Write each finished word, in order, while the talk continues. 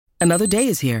Another day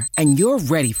is here, and you're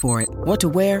ready for it. What to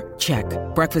wear? Check.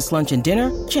 Breakfast, lunch, and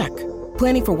dinner? Check.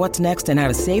 Planning for what's next and how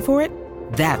to save for it?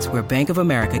 That's where Bank of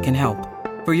America can help.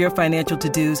 For your financial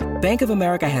to-dos, Bank of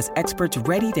America has experts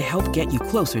ready to help get you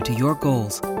closer to your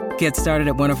goals. Get started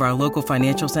at one of our local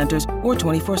financial centers or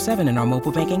 24/7 in our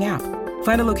mobile banking app.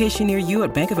 Find a location near you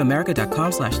at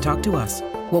bankofamerica.com/talktous.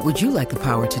 What would you like the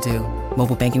power to do?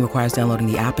 Mobile banking requires downloading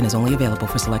the app and is only available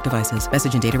for select devices.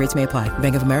 Message and data rates may apply.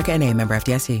 Bank of America N.A., member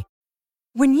FDIC.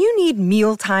 When you need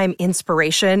mealtime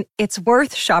inspiration, it's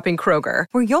worth shopping Kroger,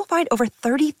 where you'll find over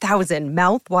 30,000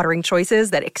 mouth-watering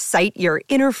choices that excite your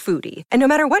inner foodie. And no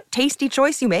matter what tasty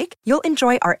choice you make, you'll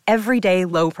enjoy our everyday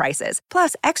low prices,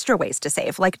 plus extra ways to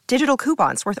save, like digital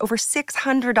coupons worth over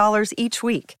 $600 each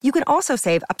week. You can also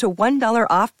save up to $1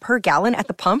 off per gallon at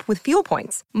the pump with fuel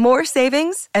points. More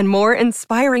savings and more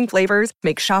inspiring flavors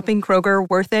make shopping Kroger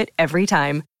worth it every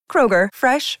time. Kroger,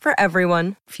 fresh for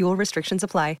everyone. Fuel restrictions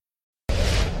apply.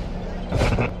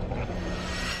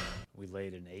 We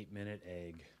laid an 8-minute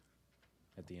egg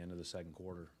at the end of the second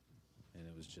quarter, and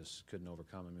it was just couldn't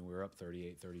overcome. I mean, we were up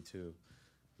 38-32,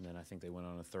 and then I think they went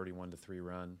on a 31-3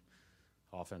 run.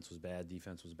 Offense was bad,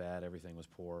 defense was bad, everything was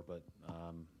poor, but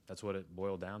that's what it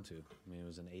boiled down to. I mean, it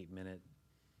was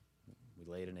we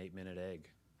laid an 8-minute egg,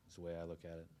 is the way I look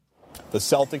at it. The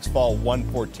Celtics fall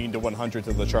 114-100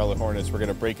 to the Charlotte Hornets. We're going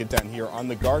to break it down here on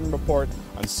the Garden Report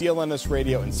on CLNS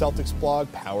Radio and Celtics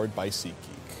blog, powered by SeatGeek.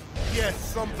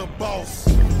 Yes, I'm the boss.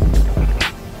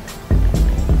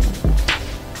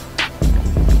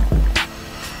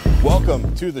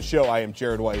 Welcome to the show. I am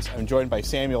Jared Weiss. I'm joined by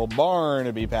Samuel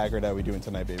Barnaby Packard. How are we doing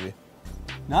tonight, baby?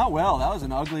 Not well. That was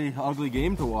an ugly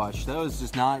game to watch. That was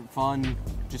just not fun,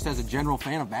 just as a general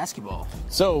fan of basketball.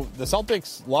 So the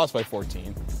Celtics lost by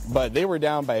 14, but they were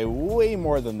down by way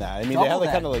more than that. I mean,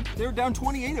 They were down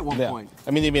 28 at one point.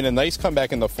 I mean, they made a nice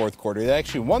comeback in the fourth quarter. They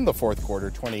actually won the fourth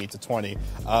quarter, 28-20,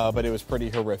 but it was pretty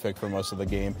horrific for most of the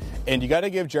game. And you got to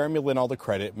give Jeremy Lin all the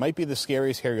credit. It might be the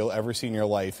scariest hair you'll ever see in your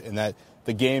life, and that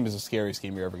the game is the scariest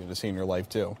game you're ever going to see in your life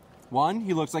too. One,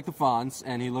 he looks like the Fonz,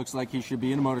 and he looks like he should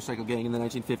be in a motorcycle gang in the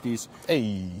 1950s.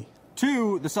 Hey.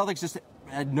 Two, the Celtics just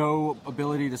had no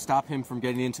ability to stop him from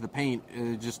getting into the paint.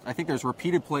 I think there's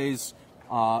repeated plays.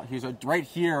 He was right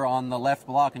here on the left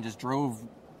block and just drove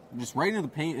right into the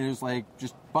paint. And it was like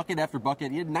just bucket after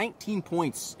bucket. He had 19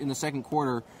 points in the second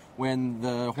quarter when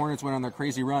the Hornets went on their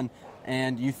crazy run.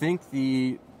 And you think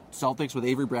the Celtics with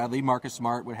Avery Bradley, Marcus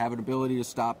Smart, would have an ability to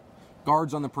stop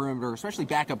guards on the perimeter, especially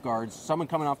backup guards, someone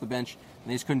coming off the bench, and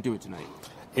they just couldn't do it tonight.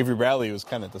 Avery Bradley was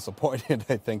kind of disappointed,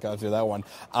 I think, after that one.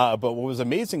 But what was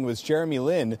amazing was Jeremy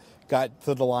Lin got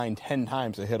to the line 10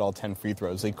 times to hit all 10 free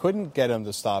throws. They couldn't get him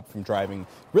to stop from driving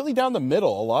really down the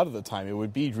middle a lot of the time. It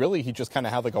would be really, he just kind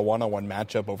of had like a one-on-one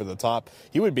matchup over the top.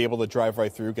 He would be able to drive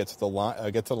right through, get to the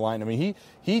line. I mean,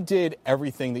 he did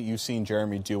everything that you've seen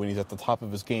Jeremy do when he's at the top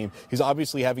of his game. He's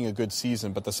obviously having a good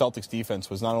season, but the Celtics defense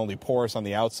was not only porous on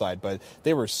the outside, but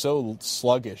they were so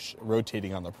sluggish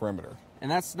rotating on the perimeter. And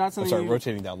that's not something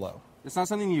rotating down low. It's not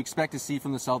something you expect to see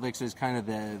from the Celtics as kind of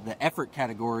the effort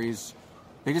categories.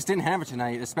 They just didn't have it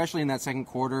tonight, especially in that second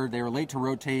quarter. They were late to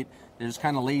rotate. They're just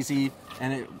kind of lazy.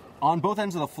 And on both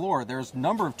ends of the floor, there's a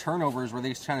number of turnovers where they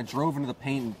just kind of drove into the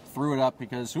paint and threw it up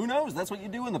because who knows? That's what you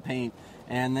do in the paint.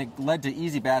 And they led to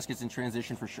easy baskets in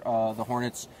transition for the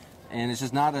Hornets. And it's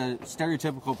just not a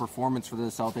stereotypical performance for the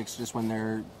Celtics, just when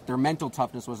their mental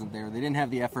toughness wasn't there. They didn't have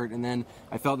the effort, and then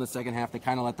I felt in the second half they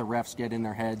kind of let the refs get in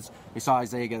their heads. We saw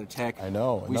Isaiah get a tech. I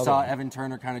know. We saw Evan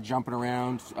Turner kind of jumping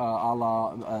around a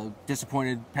la a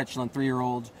disappointed, petulant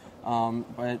 3-year-old.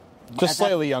 But just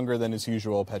slightly younger than his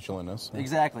usual petulantness.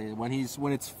 Exactly. When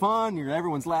it's fun,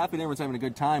 everyone's laughing, everyone's having a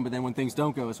good time, but then when things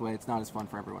don't go his way, it's not as fun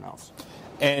for everyone else.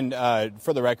 And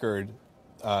for the record,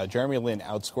 Jeremy Lin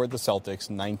outscored the Celtics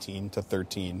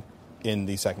 19-13 in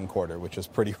the second quarter, which is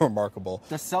pretty remarkable.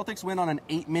 The Celtics went on an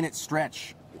 8-minute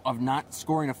stretch of not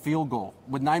scoring a field goal.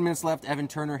 With 9 minutes left, Evan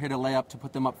Turner hit a layup to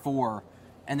put them up 4.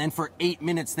 And then for 8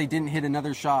 minutes, they didn't hit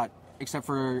another shot except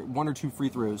for 1 or 2 free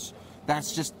throws.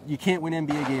 That's just, you can't win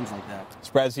NBA games like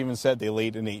that. Brad Stevens said they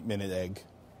laid an 8-minute egg.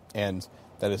 And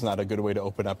that is not a good way to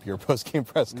open up your post-game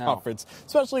press conference,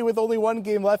 especially with only one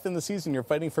game left in the season. You're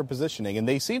fighting for positioning, and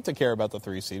they seem to care about the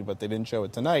 3 seed, but they didn't show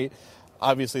it tonight.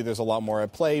 Obviously, there's a lot more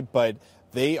at play, but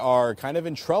they are kind of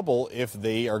in trouble if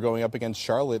they are going up against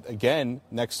Charlotte again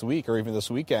next week or even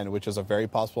this weekend, which is a very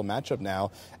possible matchup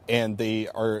now. And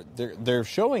they're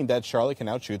showing that Charlotte can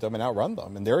outshoot them and outrun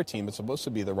them, and they're a team that's supposed to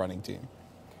be the running team.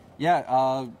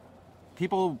 Yeah,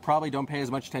 people probably don't pay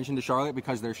as much attention to Charlotte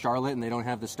because they're Charlotte and they don't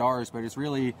have the stars, but it's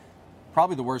really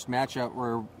probably the worst matchup,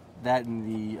 or that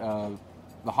and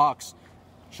the Hawks.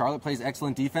 Charlotte plays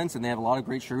excellent defense, and they have a lot of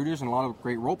great shooters and a lot of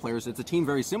great role players. It's a team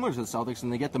very similar to the Celtics,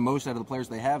 and they get the most out of the players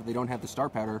they have. They don't have the star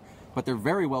powder, but they're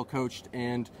very well coached,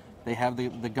 and they have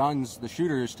the guns, the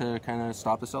shooters to kind of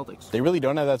stop the Celtics. They really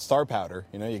don't have that star powder.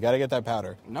 You know, you got to get that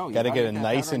powder. No, you got to get it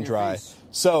nice and dry.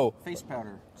 So face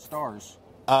powder, stars.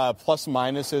 Plus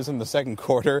minuses in the second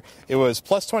quarter. It was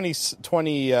plus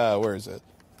 20 where is it?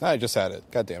 I just had it.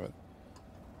 God damn it.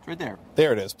 It's right there.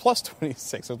 There it is. Plus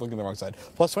 26. I was looking at the wrong side.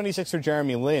 Plus 26 for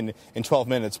Jeremy Lin in 12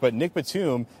 minutes. But Nick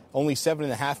Batum, only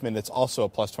 7.5 minutes, also a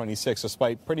plus 26,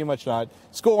 despite pretty much not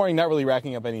scoring, not really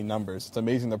racking up any numbers. It's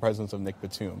amazing the presence of Nick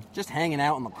Batum. Just hanging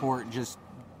out on the court, just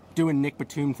doing Nick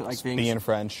Batum things. Being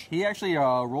French. He actually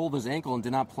rolled his ankle and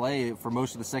did not play for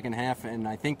most of the second half, and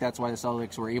I think that's why the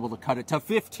Celtics were able to cut it to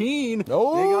 15.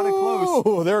 Oh, they got it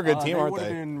close. They're a good team, aren't they? They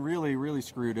would have been really, really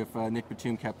screwed if Nick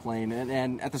Batum kept playing.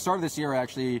 And at the start of this year,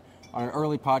 actually, on an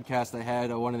early podcast, I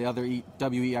had one of the other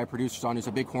WEI producers on who's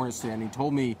a big Hornets fan. He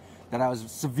told me that I was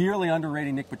severely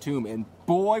underrating Nick Batum, and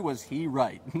boy, was he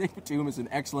right. Nick Batum is an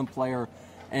excellent player,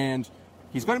 and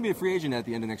he's going to be a free agent at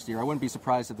the end of next year. I wouldn't be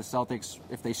surprised if the Celtics,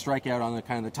 if they strike out on the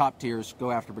kind of the top tiers, go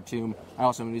after Batum. I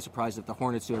also wouldn't be surprised if the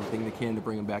Hornets do everything they can to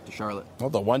bring him back to Charlotte. Well,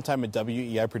 the one time a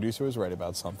WEI producer was right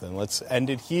about something. Let's end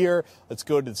it here. Let's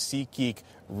go to the SeatGeek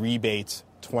rebate.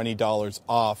 $20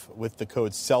 off with the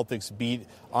code CelticsBeat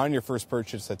on your first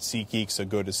purchase at SeatGeek. So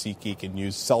go to SeatGeek and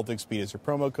use CelticsBeat as your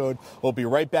promo code. We'll be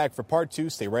right back for part 2.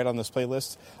 Stay right on this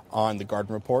playlist on the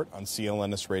Garden Report on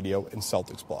CLNS Radio and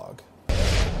Celtics Blog.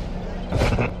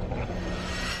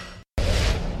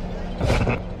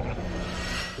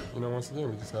 You know, once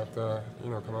again, we just have to,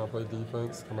 come out and play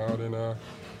defense, come out and,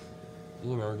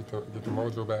 get the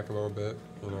mojo back a little bit,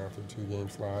 after the 2-game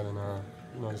slide and,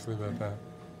 just leave it at that.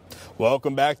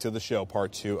 Welcome back to the show,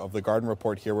 part 2 of the Garden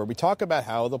Report here, where we talk about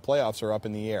how the playoffs are up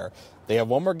in the air. They have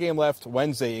one more game left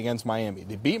Wednesday against Miami.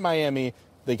 They beat Miami,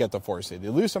 they get the 4 seed. They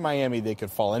lose to Miami, they could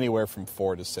fall anywhere from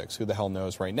 4 to 6. Who the hell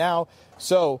knows right now?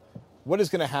 So what is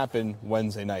going to happen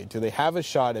Wednesday night? Do they have a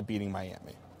shot at beating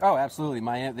Miami? Oh, absolutely.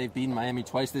 They've beaten Miami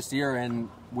twice this year, and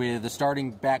with the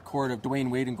starting backcourt of Dwayne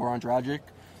Wade and Goran Dragic,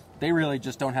 they really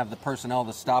just don't have the personnel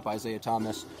to stop Isaiah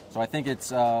Thomas. So I think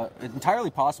it's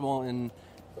entirely possible, and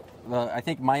I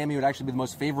think Miami would actually be the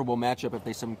most favorable matchup if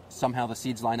they somehow the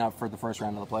seeds line up for the first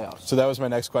round of the playoffs. So that was my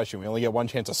next question. We only get one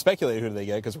chance to speculate who do they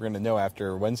get because we're going to know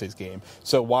after Wednesday's game.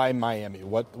 So why Miami?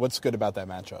 What's good about that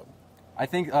matchup? I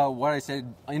think what I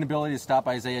said, inability to stop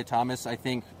Isaiah Thomas, I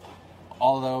think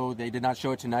although they did not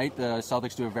show it tonight, the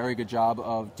Celtics do a very good job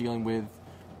of dealing with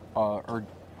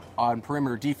on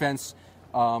perimeter defense.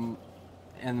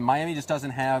 And Miami just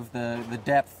doesn't have the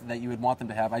depth that you would want them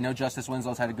to have. I know Justice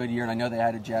Winslow's had a good year, and I know they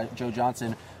had Joe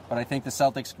Johnson, but I think the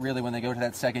Celtics really, when they go to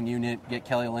that second unit, get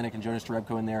Kelly Olynyk and Jonas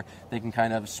Jerebko in there, they can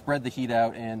kind of spread the heat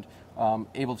out and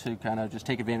able to kind of just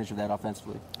take advantage of that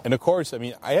offensively. And, of course,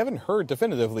 I haven't heard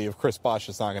definitively if Chris Bosh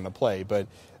is not going to play, but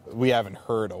we haven't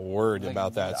heard a word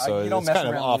about that, so it's kind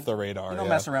of off the radar. You don't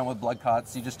mess around with blood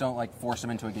clots. You just don't force them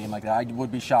into a game like that. I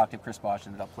would be shocked if Chris Bosh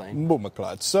ended up playing.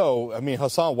 So,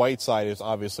 Hassan Whiteside is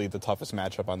obviously the toughest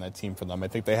matchup on that team for them. I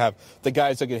think they have the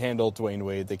guys that can handle Dwayne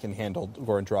Wade. They can handle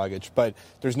Goran Dragic. But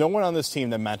there's no one on this team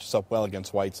that matches up well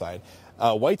against Whiteside.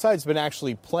 Whiteside's been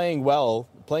actually playing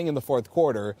in the fourth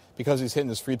quarter because he's hitting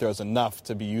his free throws enough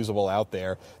to be usable out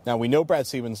there. Now, we know Brad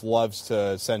Stevens loves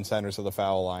to send centers to the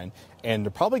foul line, and they're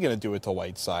probably going to do it to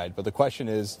Whiteside. But the question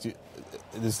is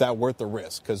that worth the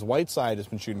risk? Because Whiteside has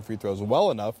been shooting free throws well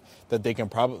enough that he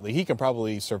can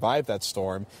probably survive that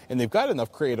storm. And they've got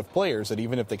enough creative players that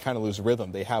even if they kind of lose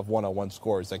rhythm, they have one-on-one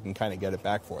scores that can kind of get it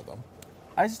back for them.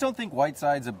 I just don't think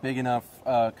Whiteside's a big enough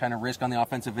kind of risk on the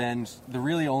offensive end. The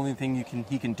really only thing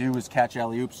he can do is catch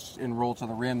alley-oops and roll to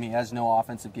the rim. He has no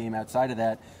offensive game outside of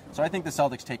that. So I think the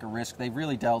Celtics take a risk. They've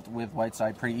really dealt with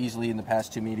Whiteside pretty easily in the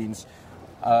past 2 meetings.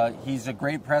 He's a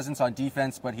great presence on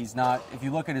defense, but he's not. If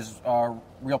you look at his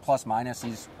real plus-minus,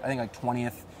 he's, I think, like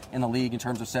 20th in the league in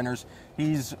terms of centers.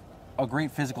 He's a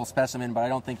great physical specimen, but I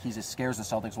don't think he scares the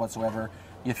Celtics whatsoever.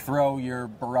 You throw your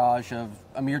barrage of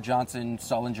Amir Johnson,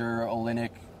 Sullinger,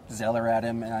 Olynyk, Zeller at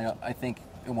him, and I think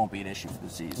it won't be an issue for the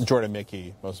season. Jordan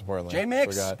Mickey, most importantly. Jay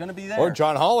Mix going to be there. Or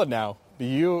John Holland now.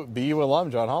 BU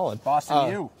alum John Holland.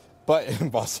 Boston U.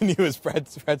 But Boston U, as Brad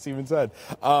Stevens said.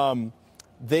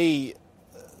 They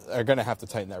are going to have to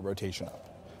tighten that rotation up.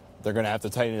 They're going to have to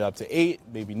tighten it up to 8,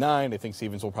 maybe 9. I think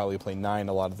Stevens will probably play 9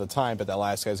 a lot of the time, but that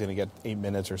last guy's going to get 8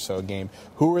 minutes or so a game.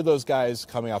 Who are those guys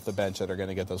coming off the bench that are going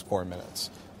to get those core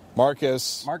minutes? Marcus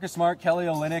Smart, Kelly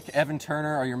Olynyk, Evan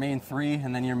Turner are your main three,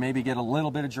 and then you maybe get a little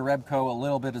bit of Jerebko, a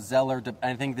little bit of Zeller.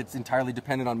 I think that's entirely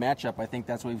dependent on matchup. I think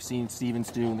that's what we've seen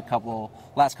Stevens do in the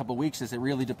last couple of weeks. Is it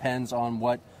really depends on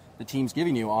what the team's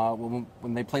giving you.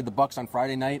 When they played the Bucks on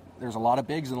Friday night, there's a lot of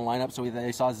bigs in the lineup, so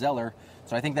they saw Zeller.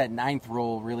 So I think that ninth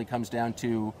role really comes down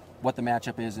to what the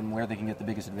matchup is and where they can get the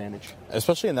biggest advantage.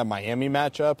 Especially in that Miami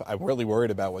matchup, I'm really worried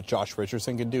about what Josh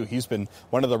Richardson can do. He's been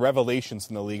one of the revelations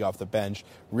in the league off the bench.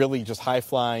 Really just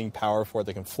high-flying power forward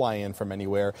that can fly in from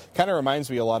anywhere. Kind of reminds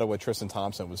me a lot of what Tristan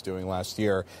Thompson was doing last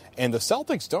year. And the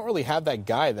Celtics don't really have that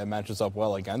guy that matches up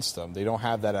well against them. They don't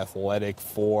have that athletic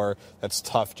four that's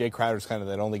tough. Jay Crowder's kind of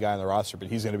that only guy on the roster, but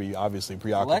he's going to be obviously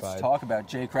preoccupied. Let's talk about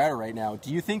Jay Crowder right now.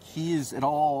 Do you think he's at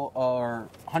all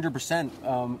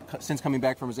 100% since coming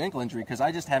back from his ankle injury? Because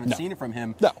I just haven't seen it from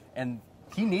him. No. And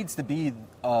he needs to be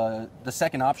the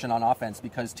second option on offense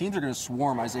because teams are going to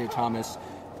swarm Isaiah Thomas,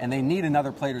 and they need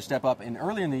another player to step up. And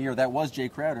earlier in the year, that was Jay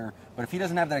Crowder. But if he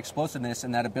doesn't have that explosiveness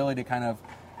and that ability to kind of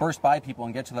burst by people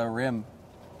and get to the rim,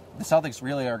 the Celtics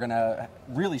really are going to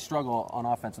really struggle on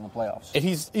offense in the playoffs. And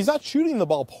he's not shooting the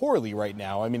ball poorly right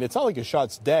now. I mean, it's not like his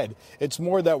shot's dead. It's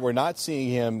more that we're not seeing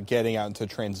him getting out into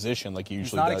transition like he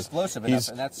usually does. He's not explosive enough.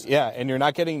 And that's and you're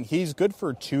not getting – he's good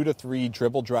for 2 to 3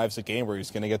 dribble drives a game where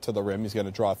he's going to get to the rim, he's going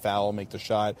to draw a foul, make the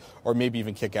shot, or maybe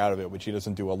even kick out of it, which he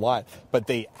doesn't do a lot. But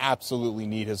they absolutely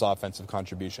need his offensive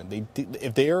contribution.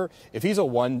 If he's a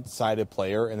one-sided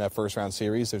player in that first-round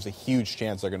series, there's a huge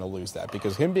chance they're going to lose that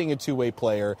because him being a two-way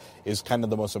player is kind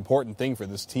of the most important thing for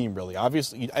this team, really.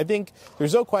 Obviously, I think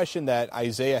there's no question that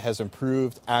Isaiah has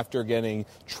improved after getting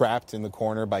trapped in the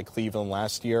corner by Cleveland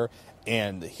last year,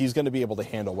 and he's going to be able to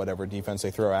handle whatever defense they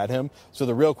throw at him. So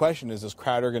the real question is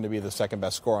Crowder going to be the second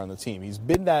best scorer on the team? He's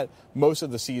been that most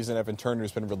of the season. Evan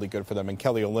Turner's been really good for them, and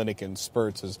Kelly Olynyk in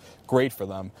spurts is great for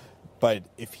them. But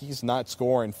if he's not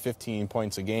scoring 15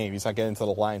 points a game, he's not getting to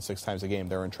the line 6 times a game,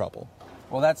 they're in trouble.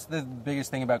 Well, that's the biggest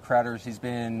thing about Crowder is he's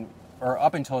been – or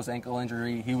up until his ankle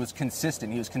injury, he was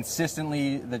consistent. He was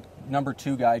consistently the number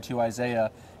 2 guy to Isaiah,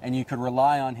 and you could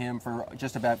rely on him for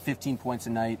just about 15 points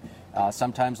a night,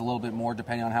 sometimes a little bit more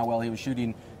depending on how well he was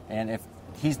shooting. And if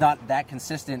he's not that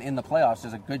consistent in the playoffs,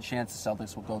 there's a good chance the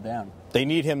Celtics will go down. They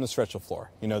need him to stretch the floor.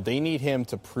 They need him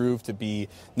to prove to be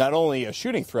not only a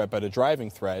shooting threat, but a driving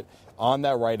threat on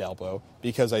that right elbow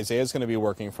because Isaiah's going to be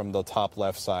working from the top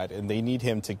left side, and they need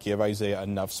him to give Isaiah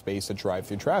enough space to drive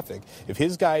through traffic. If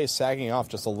his guy is sagging off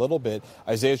just a little bit,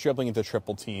 Isaiah's dribbling into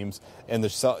triple teams, and the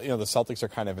Celtics are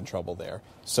kind of in trouble there.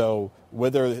 So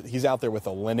whether he's out there with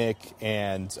Olynyk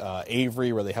and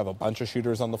Avery, where they have a bunch of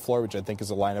shooters on the floor, which I think is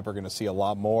a lineup we're going to see a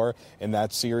lot more in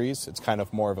that series. It's kind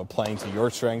of more of a playing to your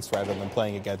strengths rather than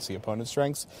playing against the opponent's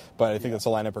strengths. But I think that's a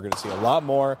lineup we're going to see a lot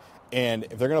more. And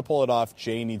if they're going to pull it off,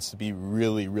 Jay needs to be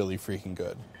really, really freaking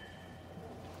good.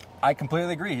 I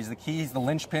completely agree. He's the key. He's the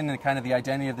linchpin and kind of the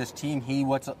identity of this team.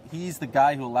 He's the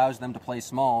guy who allows them to play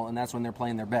small, and that's when they're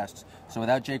playing their best. So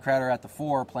without Jay Crowder at the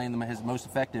 4 playing them his most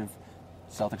effective,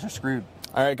 Celtics are screwed.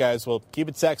 All right, guys, well, keep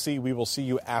it sexy. We will see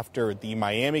you after the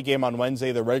Miami game on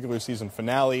Wednesday, the regular season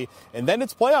finale, and then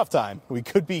it's playoff time. We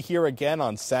could be here again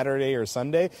on Saturday or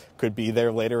Sunday, could be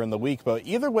there later in the week, but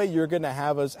either way, you're going to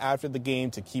have us after the game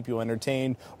to keep you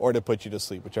entertained or to put you to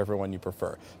sleep, whichever one you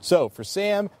prefer. So for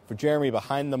Sam, for Jeremy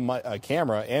behind the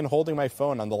camera and holding my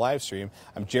phone on the live stream,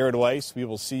 I'm Jared Weiss. We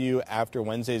will see you after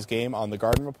Wednesday's game on the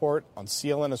Garden Report, on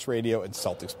CLNS Radio and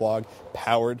Celtics Blog,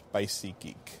 powered by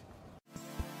SeatGeek.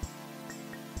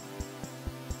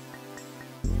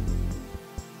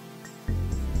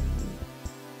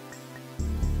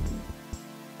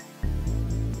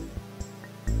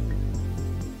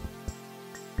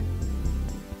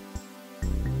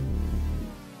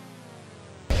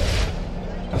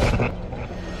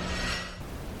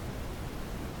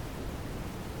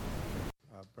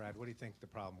 Brad, what do you think the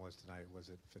problem was tonight? Was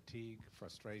it fatigue,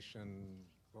 frustration?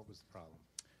 What was the problem?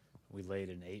 We laid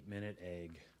an 8-minute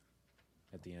egg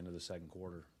at the end of the second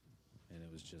quarter, and it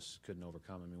was just couldn't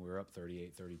overcome. I mean, we were up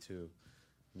 38-32, and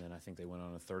then I think they went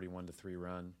on a 31-3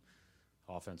 run.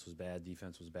 Offense was bad,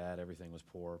 defense was bad, everything was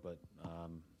poor, but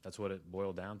that's what it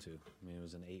boiled down to. I mean, it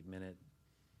was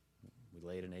we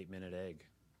laid an 8-minute egg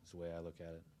is the way I look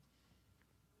at it.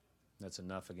 That's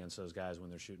enough against those guys when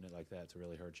they're shooting it like that to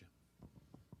really hurt you.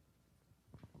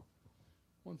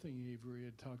 One thing Avery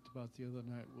had talked about the other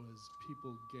night was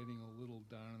people getting a little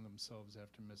down on themselves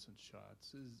after missing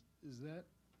shots. Is that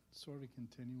sort of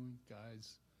continuing,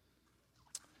 guys?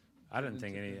 I didn't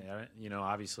think any.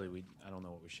 Obviously I don't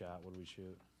know what we shot. What did we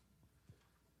shoot?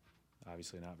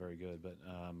 Obviously not very good, but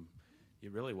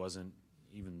it really wasn't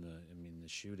even the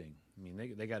shooting. I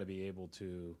mean, they got to be able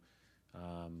to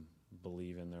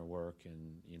believe in their work,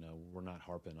 and we're not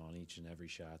harping on each and every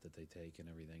shot that they take and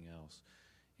everything else.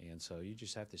 And so you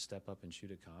just have to step up and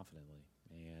shoot it confidently,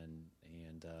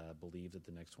 and believe that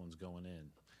the next one's going in.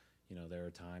 There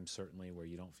are times certainly where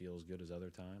you don't feel as good as other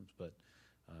times, but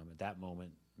at that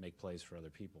moment, make plays for other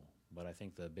people. But I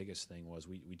think the biggest thing was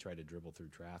we tried to dribble through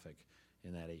traffic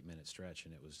in that 8-minute stretch,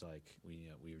 and it was like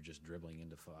we were just dribbling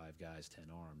into 5 guys, 10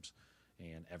 arms,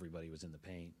 and everybody was in the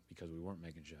paint because we weren't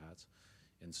making shots.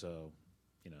 And so,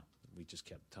 we just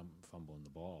kept fumbling the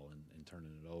ball and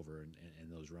turning it over,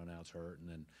 and those runouts hurt, and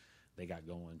then they got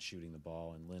going shooting the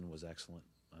ball, and Lynn was excellent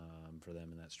for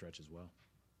them in that stretch as well.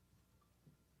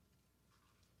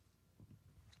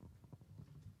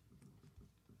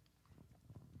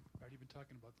 You've been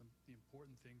talking about the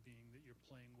important thing being that you're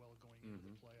playing well going into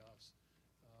the playoffs.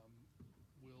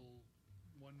 Will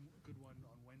one good one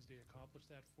on Wednesday accomplish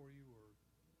that for you, or?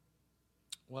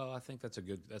 Well, I think that's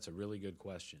a really good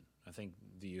question. I think,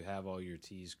 do you have all your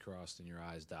T's crossed and your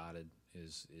I's dotted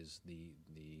is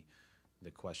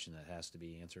the question that has to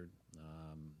be answered.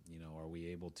 Are we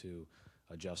able to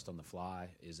adjust on the fly?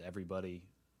 Is everybody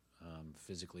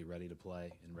physically ready to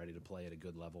play and ready to play at a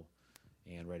good level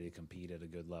and ready to compete at a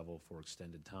good level for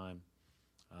extended time?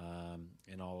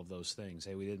 And all of those things.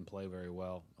 Hey, we didn't play very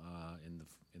well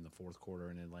in the fourth quarter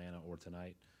in Atlanta or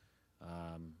tonight.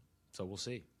 So we'll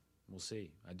see. We'll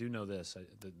see. I do know this: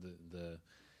 the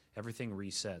everything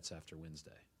resets after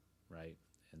Wednesday, right?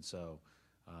 And so,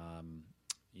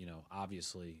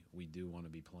 obviously, we do want to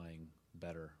be playing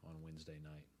better on Wednesday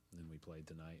night than we played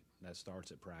tonight. That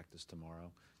starts at practice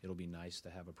tomorrow. It'll be nice to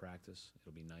have a practice.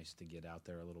 It'll be nice to get out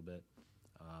there a little bit,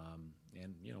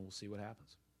 and we'll see what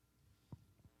happens.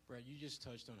 Brad, you just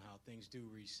touched on how things do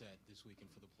reset this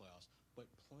weekend for the playoffs. But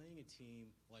playing a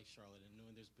team like Charlotte and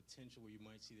knowing there's potential where you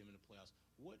might see them in the playoffs,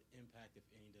 what impact, if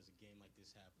any, does a game like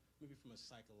this have, maybe from a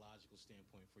psychological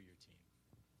standpoint for your team?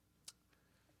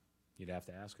 You'd have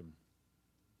to ask them.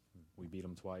 We beat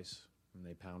them twice, and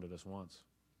they pounded us once.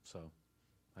 So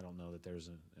I don't know that there's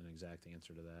an exact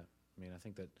answer to that. I mean, I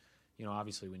think that,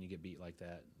 obviously when you get beat like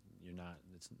that,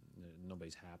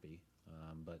 nobody's happy.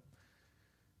 But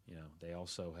they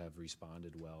also have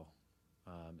responded well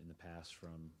in the past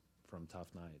from tough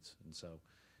nights. And so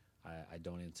I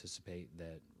don't anticipate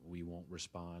that we won't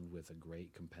respond with a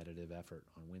great competitive effort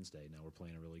on Wednesday. Now, we're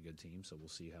playing a really good team, so we'll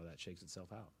see how that shakes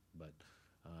itself out. But,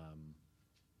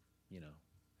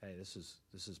 hey, this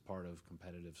is part of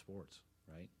competitive sports,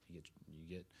 right? You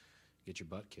get your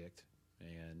butt kicked,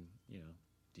 and,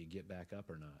 do you get back up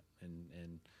or not?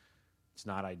 And it's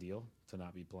not ideal to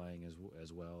not be playing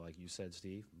as well, like you said,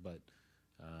 Steve, but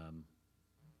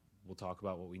we'll talk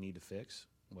about what we need to fix,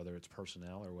 whether it's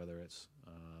personnel or whether it's,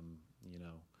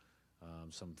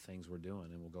 some things we're doing,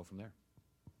 and we'll go from there.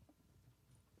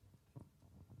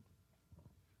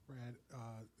 Brad,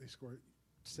 they scored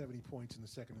 70 points in the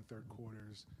second and third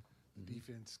quarters. The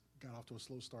defense got off to a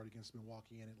slow start against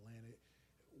Milwaukee and Atlanta.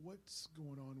 What's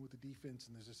going on with the defense,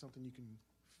 and is there something you can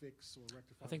fix or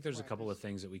rectify? I think there's a couple of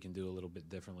things that we can do a little bit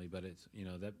differently, but it's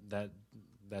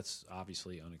that's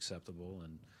obviously unacceptable,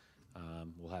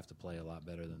 and we'll have to play a lot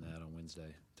better than that on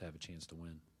Wednesday to have a chance to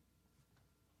win.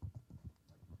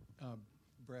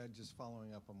 Brad, just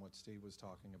following up on what Steve was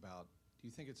talking about, do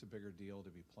you think it's a bigger deal to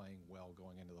be playing well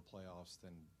going into the playoffs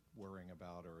than worrying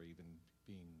about or even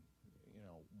being,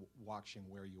 watching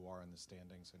where you are in the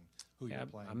standings and who you're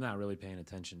playing? I'm not really paying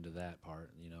attention to that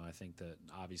part. I think that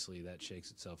obviously that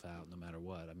shakes itself out no matter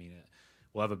what. I mean,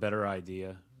 we'll have a better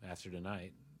idea after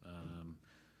tonight.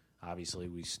 Obviously,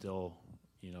 we still,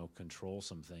 control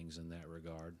some things in that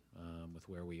regard with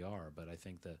where we are. But I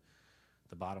think that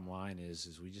the bottom line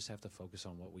is we just have to focus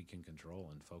on what we can control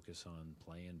and focus on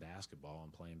playing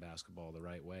basketball the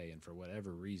right way. And for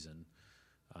whatever reason,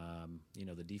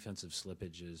 the defensive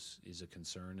slippage is a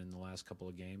concern in the last couple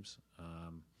of games.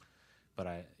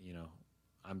 But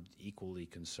I'm equally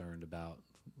concerned about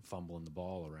fumbling the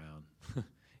ball around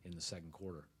in the second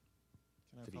quarter.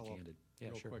 Can I to be follow candid? up Yeah,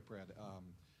 real sure. quick, Brad?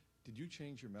 Did you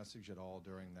change your message at all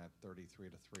during that 33-3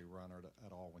 run, or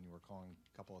at all when you were calling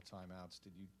a couple of timeouts?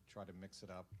 Did you try to mix it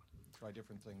up, try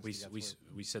different things?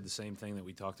 We said the same thing that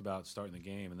we talked about starting the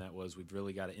game, and that was we've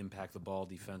really got to impact the ball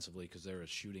defensively because they're a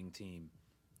shooting team.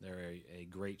 They're a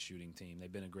great shooting team.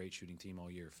 They've been a great shooting team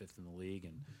all year, 5th in the league,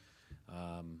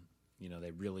 and they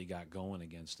really got going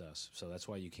against us. So that's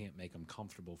why you can't make them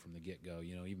comfortable from the get-go.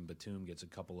 Even Batum gets a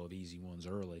couple of easy ones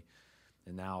early,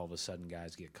 and now all of a sudden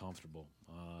guys get comfortable.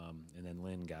 And then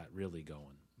Lynn got really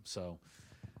going. So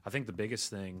I think the biggest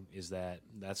thing is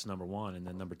that's number one. And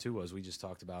then number two was we just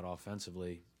talked about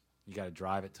offensively. You got to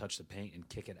drive it, touch the paint, and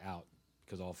kick it out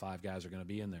because all 5 guys are going to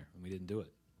be in there, and we didn't do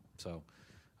it. So,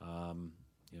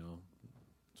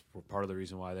 it's part of the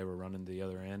reason why they were running to the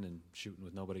other end and shooting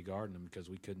with nobody guarding them, because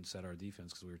we couldn't set our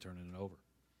defense because we were turning it over.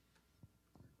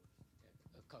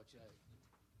 Coach,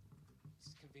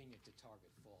 it's convenient to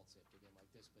target faults after a game like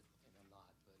this, and I'm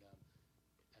not,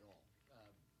 at all.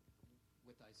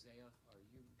 With Isaiah, are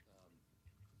you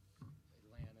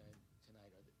Atlanta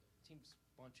tonight? Are the teams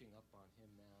bunching up on him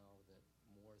now that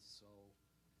more so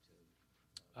to?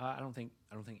 I don't think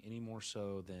any more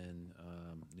so than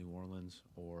New Orleans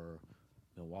or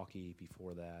Milwaukee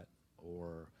before that,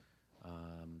 or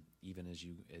even as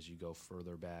you go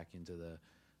further back into the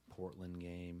Portland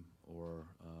game or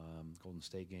Golden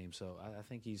State game. So I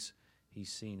think he's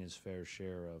seen his fair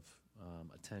share of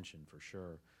attention for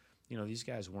sure. These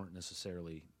guys weren't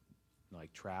necessarily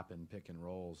like trapping pick and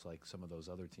rolls like some of those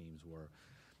other teams were.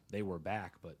 They were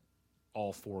back, but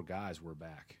all four guys were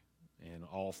back, and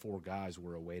all four guys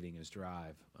were awaiting his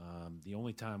drive. The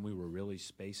only time we were really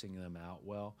spacing them out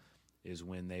well is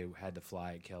when they had to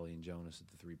fly at Kelly and Jonas at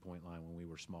the three-point line when we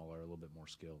were smaller, a little bit more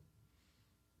skilled.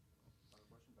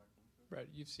 Brad,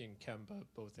 you've seen Kemba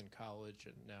both in college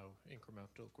and now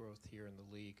incremental growth here in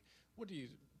the league. What do you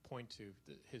point to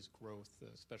his growth,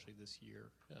 especially this year,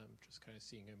 just kind of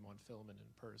seeing him on film and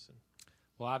in person?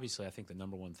 Well, obviously, I think the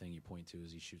number one thing you point to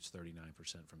is he shoots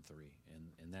 39% from three.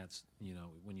 And that's,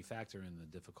 when you factor in the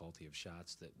difficulty of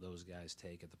shots that those guys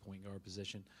take at the point guard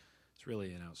position, it's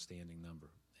really an outstanding number.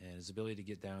 And his ability to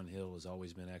get downhill has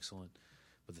always been excellent.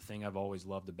 But the thing I've always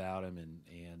loved about him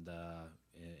and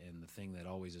the thing that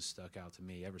always has stuck out to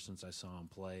me ever since I saw him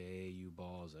play AAU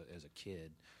ball as a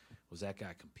kid was that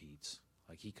guy competes.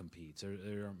 Like, he competes.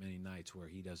 There aren't many nights where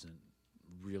he doesn't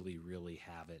really, really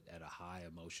have it at a high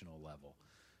emotional level.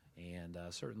 And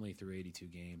certainly through 82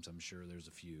 games, I'm sure there's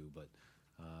a few, but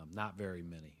not very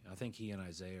many. I think he and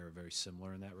Isaiah are very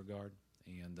similar in that regard,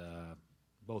 and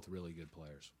both really good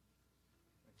players.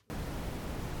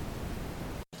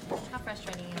 How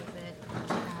frustrating is it,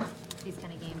 these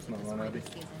kind of games at this point this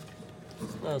season?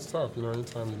 No, it's tough.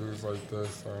 Anytime you lose like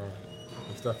this,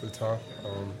 it's definitely tough.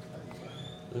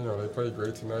 They played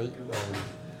great tonight,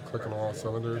 clicking on all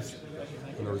cylinders.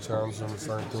 We challenged them with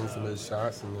certain things, they made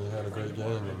shots, and they had a great game.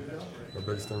 And the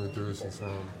biggest thing we do is just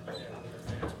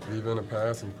leave in a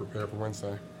pass and prepare for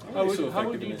Wednesday. How were they so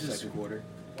effective in the second quarter?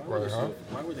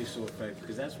 Why were they so effective?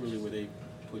 Because that's really where they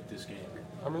put this game.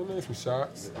 They made some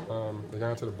shots. They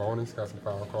got into the bonus, got some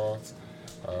foul calls.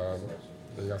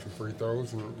 They got some free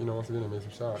throws, and once again, they made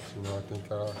some shots. I think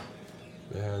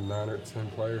they had 9 or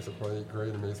 10 players that played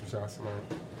great and made some shots tonight.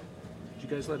 Did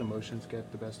you guys let emotions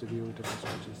get the best of you at different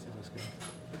stretches in this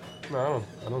game? No,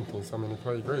 I don't think so. They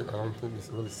played great. I don't think this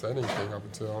really said anything up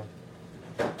until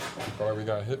we felt like we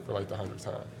got hit for like the 100th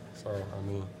time. So,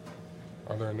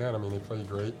 other than that, they played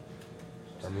great.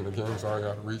 The game was already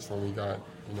out of reach when we got,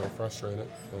 frustrated.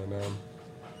 And,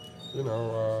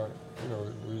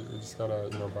 we just got to,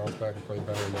 bounce back and play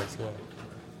better the next game.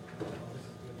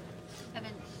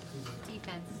 Evan,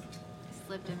 defense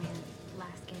slipped,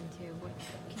 last game too.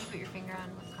 Can you put your finger on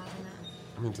what's causing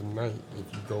that? Tonight,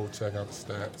 if you go check out the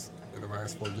stats, in the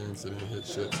last 4 games, they didn't hit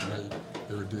shit. Tonight,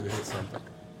 they were due to hit something.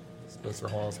 Spencer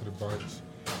Hawes hit a bunch.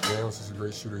 Downs is a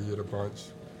great shooter. He hit a bunch.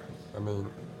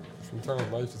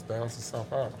 Sometimes life just balances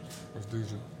itself out. Those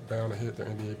dudes are bound to hit. They're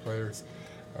NBA players.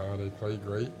 They play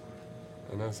great,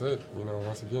 and that's it.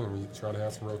 Once again, we try to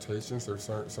have some rotations. There's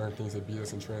certain things that beat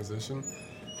us in transition.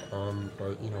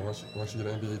 But once you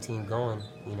get an NBA team going,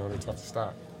 they're tough to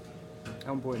stop.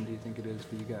 How important do you think it is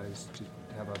for you guys to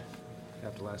have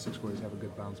after the last 6 quarters, have a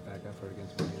good bounce back effort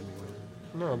against Miami?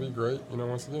 No, it'd be great.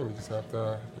 Once again, we just have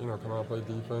to, come out and play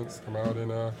defense, come out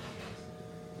and,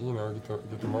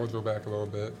 get the mojo back a little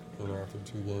bit, after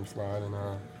the 2-game slide, and,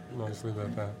 just leave it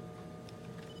at that.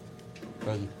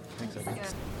 Thank you. Thanks, Evan.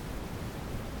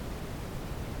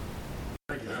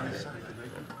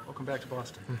 Welcome back to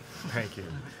Boston. Thank you.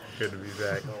 Good to be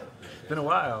back. It's been a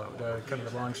while. Kind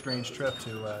of a long, strange trip to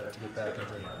get back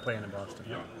into playing in Boston.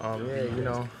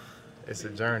 Yeah, it's a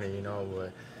journey,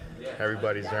 but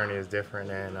everybody's journey is different,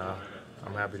 and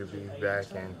I'm happy to be back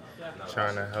and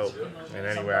trying to help in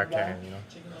any way I can,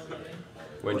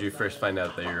 When did you first find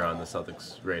out that you're on the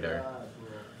Celtics radar?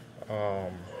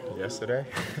 Yesterday.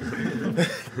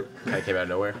 That came out of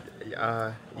nowhere?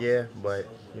 Yeah, but,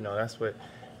 that's what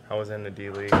I was in the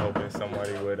D-League hoping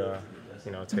somebody would,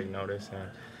 take notice, and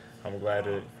I'm glad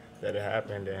that it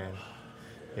happened,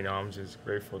 and, I'm just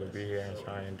grateful to be here and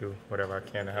try and do whatever I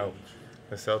can to help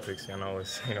the Celtics.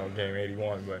 It's, game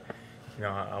 81, but,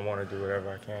 I want to do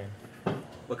whatever I can.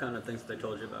 What kind of things they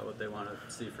told you about what they want to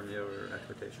see from you or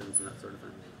expectations and that sort of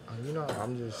thing?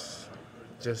 I'm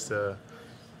just a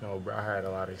know, I had a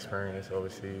lot of experience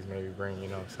overseas, maybe bring, you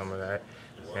know, some of that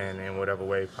and in whatever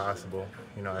way possible,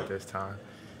 you know, at this time.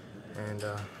 And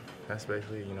that's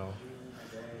basically, you know.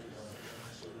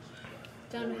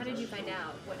 John, how did you find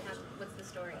out? What happened? What's the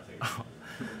story?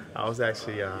 I was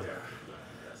actually, I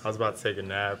was about to take a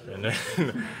nap, and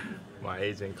then my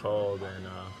agent called, and,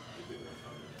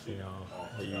 you know,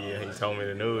 he told me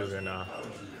the news, and I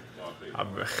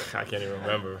can't even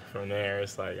remember from there.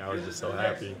 It's like I was just so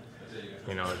happy,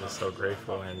 you know, just so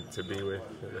grateful, and to be with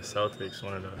the Celtics,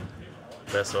 one of the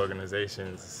best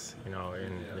organizations, you know,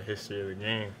 in the history of the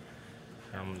game.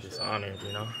 I'm just honored,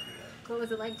 you know. What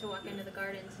was it like to walk into the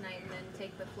Garden tonight and then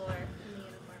take the floor in the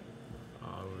uniform?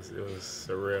 It was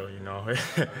surreal, you know.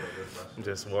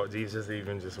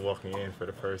 just walking in for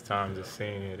the first time, just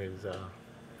seeing it is,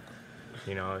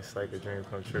 you know, it's like a dream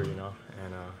come true, you know.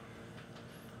 And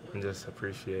I just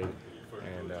appreciate it,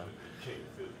 and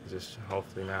just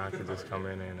hopefully now I can just come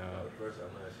in and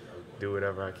do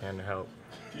whatever I can to help.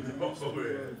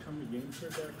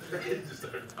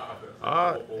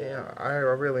 Yeah, I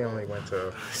really only went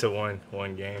to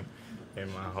one game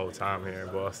in my whole time here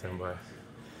in Boston, but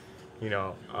you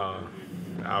know,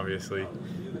 obviously,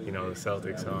 you know, the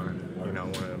Celtics are, you know,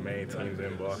 one of the main teams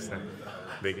in Boston,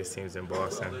 biggest teams in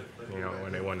Boston. You know,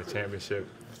 when they won the championship,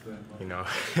 you know,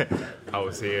 I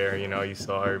was here. You know, you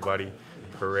saw everybody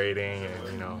parading, and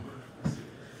you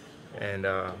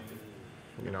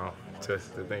know,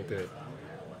 just to think that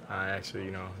I actually,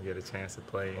 you know, get a chance to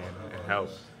play and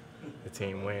help the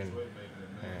team win,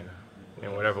 and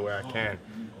in whatever way I can,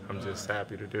 I'm just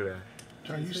happy to do that.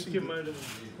 John, you think you might have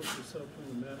put yourself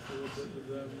on the map a little bit with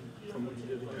them from what you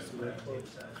did against the Red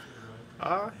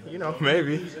Claws? You know,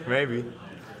 maybe.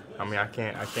 I mean, I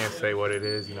can't say what it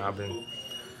is. You know, I've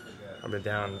been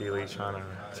down in D-League trying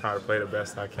to play the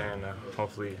best I can to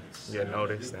hopefully get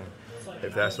noticed, and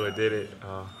if that's what did it,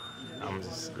 I'm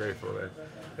just grateful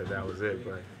that was it.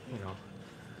 But you know,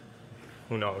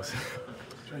 who knows?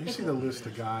 John, you see the list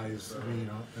of guys. I mean,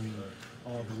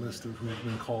 all the list of who've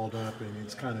been called up, and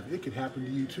it's kind of, it could happen to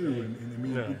you too. And I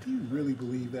mean, do you really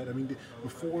believe that? I mean,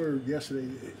 before yesterday,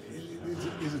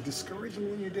 is it discouraging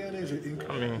when you're down there? Is it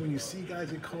when you see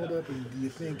guys get called up, and do you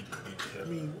think, I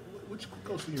mean, which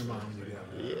goes through your mind when you're down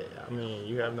there? Yeah, I mean,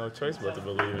 you have no choice but to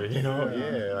believe it, you know?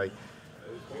 Yeah, like,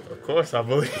 of course I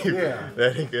believe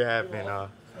that it could happen.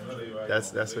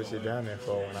 That's what you're down there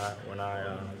for. When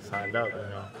I signed up, you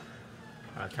know,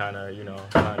 I kind of, you know,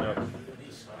 signed up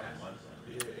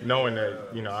knowing that,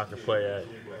 you know, I could play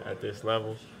at this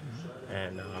level,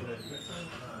 and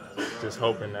just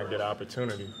hoping I get an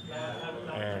opportunity.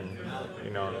 And,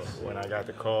 you know, when I got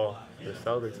the call to the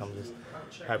Celtics, I'm just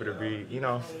happy to be, you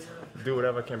know, do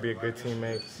whatever I can, be a good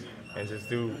teammate, and just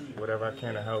do whatever I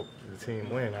can to help the team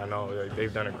win. I know that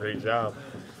they've done a great job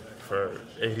for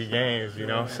 80 games, you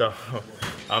know, so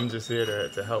I'm just here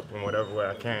to help in whatever way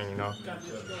I can, you know.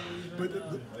 But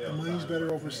the money's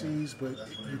better overseas, but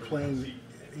you're playing,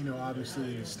 you know,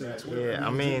 obviously in the States. Yeah, I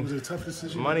mean, was it a tough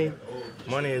decision? Money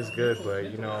is good,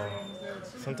 but, you know,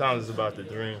 sometimes it's about the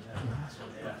dream.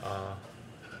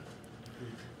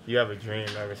 You have a dream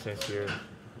ever since you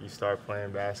start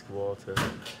playing basketball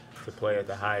to play at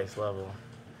the highest level.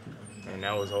 And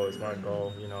that was always my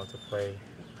goal, you know, to play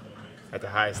at the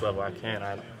highest level I can.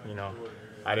 I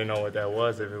didn't know what that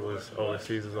was, if it was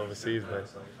overseas, but,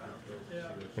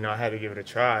 you know, I had to give it a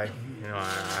try. You know,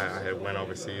 I had went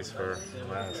overseas for the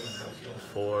last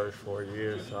four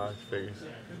years, so I figured,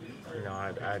 you know,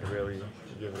 I'd really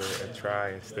give it a try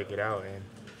and stick it out. And,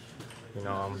 you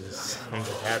know, I'm just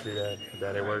happy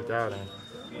that it worked out, and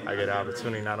I get an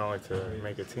opportunity not only to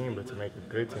make a team, but to make a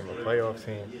good team, a playoff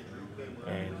team,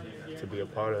 and to be a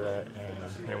part of that,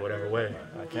 and in whatever way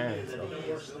I can. So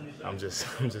I'm just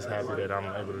happy that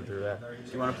I'm able to do that.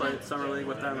 Do you want to play summer league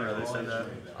with them, or they said that?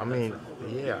 I mean,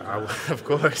 yeah, of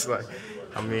course. Like,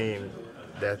 I mean,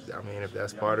 if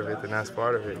that's part of it, then that's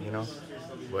part of it, you know.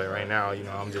 But right now, you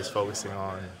know, I'm just focusing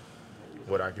on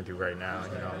what I can do right now.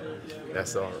 You know,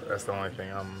 that's the only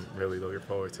thing I'm really looking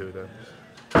forward to. The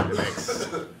next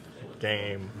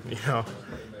game, you know,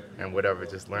 and whatever,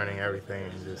 just learning everything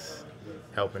and just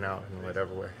helping out in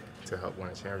whatever way to help win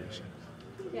a championship.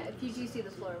 Yeah, if you do see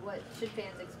the floor, what should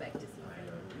fans expect to see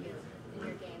from you in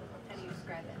your game? How do you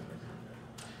describe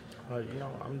it? You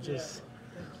know, I'm just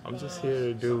here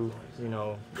to do, you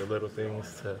know, the little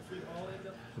things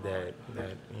that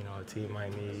you know a team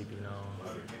might need. You know,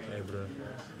 able to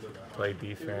play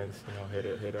defense. You know,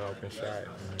 hit an open shot.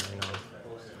 And, you know,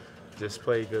 just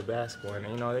play good basketball. And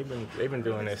you know, they've been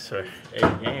doing this for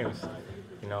 8 games.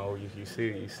 You know, you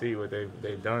see what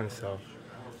they've done. So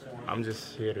I'm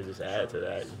just here to just add to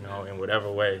that, you know, in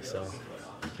whatever way. So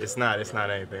it's not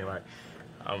anything. Like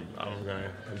I'm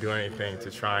gonna do anything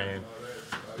to try and,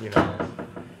 you know,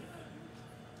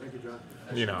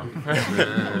 you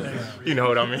know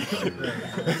what I mean.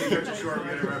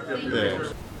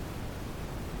 Yeah.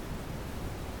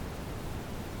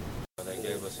 They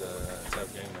gave us a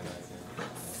tough game tonight, and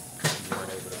we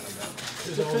weren't able to come out.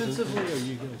 Defensively, are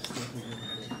you guys thinking?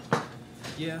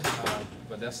 Yeah,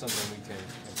 but that's something we can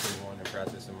improve on in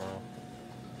practice tomorrow.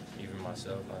 Even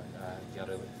myself, I got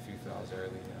a few fouls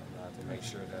early to make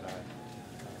sure that I,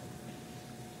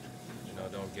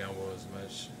 don't gamble as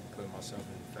much, put myself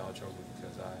in foul trouble,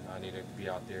 because I need to be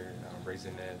out there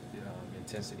raising that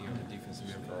intensity on the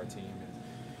defensive end for our team. And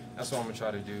that's what I'm going to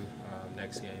try to do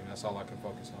next game. That's all I can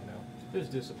focus on now. There's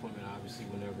disappointment, obviously,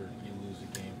 whenever you lose a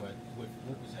game, but what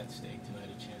was at stake tonight,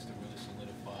 a chance to really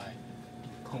solidify,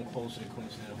 come closer to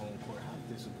clinching at home court? How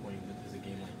disappointing is a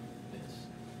game like this?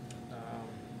 I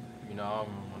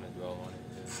don't want to dwell on it.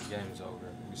 The game's over.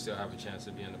 We still have a chance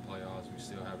to be in the playoffs. We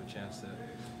still have a chance to,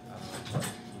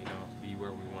 be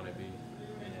where we want to be.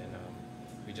 And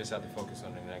we just have to focus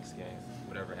on the next game.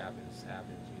 Whatever happens,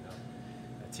 happens.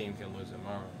 A team can lose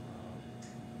tomorrow.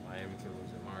 Miami can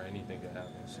lose tomorrow. Anything could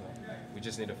happen. So we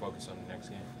just need to focus on the next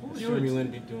game. What was Jeremy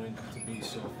Lin doing to be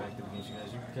so effective against you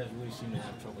guys? You guys really seem to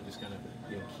have trouble just kind of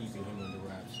keeping him under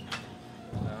wraps.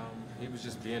 He was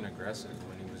just being aggressive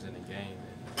when he was in the game.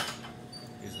 And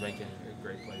he was making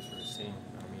great plays for his team.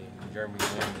 I mean, Jeremy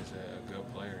Lin is a good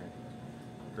player and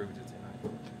proved it tonight.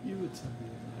 You would tell me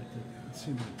that I think it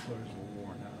seemed like players were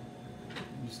worn out.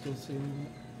 You still seeing that?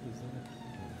 Is that?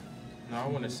 No, I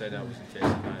wouldn't say that was the case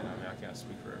tonight. I mean, I can't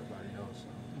speak for everybody else.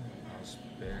 I was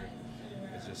spared.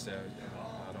 It's just that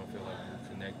I don't feel like we were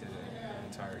connected the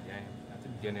entire game. At the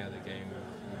beginning of the game, we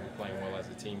were playing well as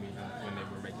a team. Even when they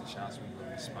were making shots, we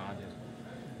were responding.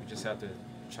 We just have to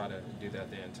try to do that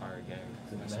the entire game.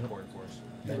 That's important for us.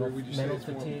 Mental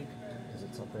fatigue? Is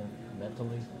it something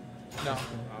mentally? No,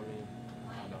 I mean,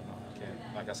 I don't know. I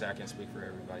can't. Like I said, I can't speak for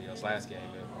everybody else. Last game,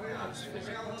 I was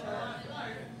physically tired.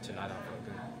 Tonight, I felt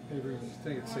good. Avery, I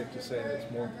think it's safe to say that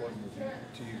it's more important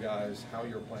to you guys how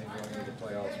you're playing going into the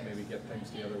playoffs, maybe get things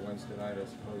together Wednesday night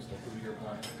as opposed to who you're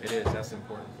playing. It is. That's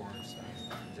important for us.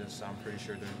 I'm pretty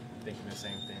sure they're thinking the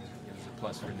same thing. It was a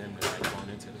plus for them tonight going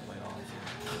into the playoffs.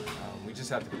 And, we just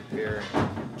have to prepare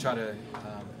and try to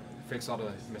fix all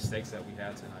the mistakes that we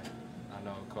had tonight. I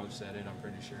know Coach said it. I'm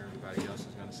pretty sure everybody else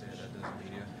is going to say it that doesn't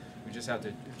media. We just have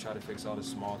to try to fix all the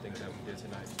small things that we did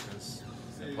tonight, because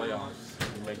in the playoffs,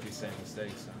 we make these same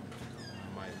mistakes.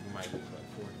 We might lose like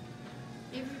 40.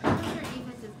 Avery, because your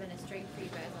defense has been a strength for you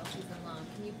guys all season long,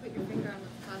 can you put your finger on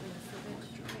what's causing the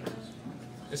slippage right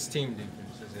now? It's team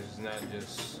defense. It's not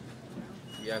just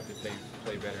we have to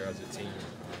play better as a team.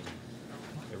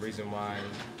 The reason why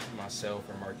myself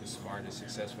or Marcus Smart is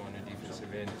successful on the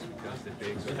defensive end is because the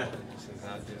bigs are helping us, and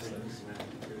not just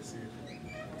us.